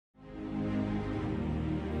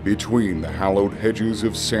between the hallowed hedges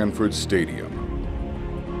of Sanford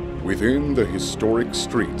Stadium, within the historic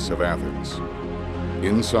streets of Athens,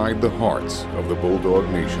 inside the hearts of the Bulldog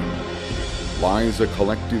Nation, lies a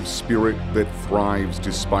collective spirit that thrives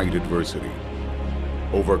despite adversity,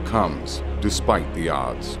 overcomes despite the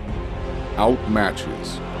odds,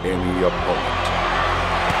 outmatches any opponent.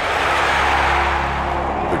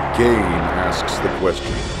 The game asks the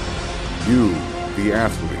question, you, the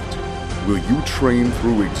athlete, will you train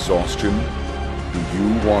through exhaustion? Do you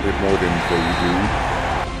want it more than they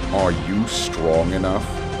do? Are you strong enough?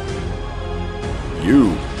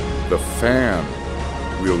 You, the fan,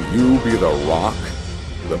 will you be the rock,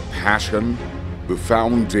 the passion, the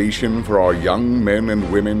foundation for our young men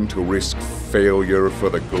and women to risk failure for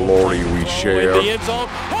the glory we share? In the end zone.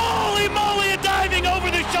 Holy moly, a diving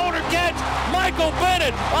over-the-shoulder catch! Michael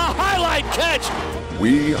Bennett, a highlight catch!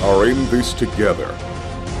 We are in this together.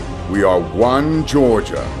 We are one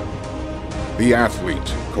Georgia. The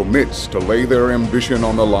athlete commits to lay their ambition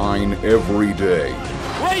on the line every day.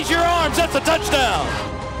 Raise your arms, that's a touchdown!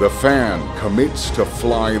 The fan commits to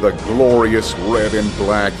fly the glorious red and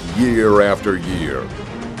black year after year.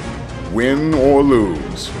 Win or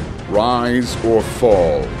lose, rise or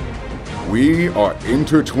fall, we are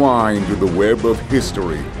intertwined in the web of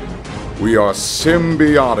history. We are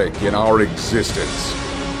symbiotic in our existence.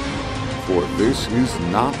 For this is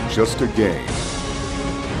not just a game.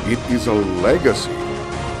 It is a legacy. 20,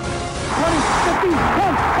 15,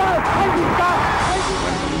 10, 5,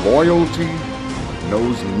 20, Loyalty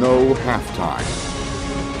knows no halftime.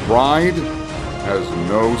 Pride has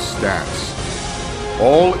no stats.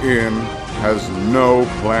 All in has no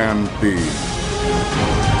plan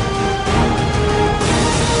B.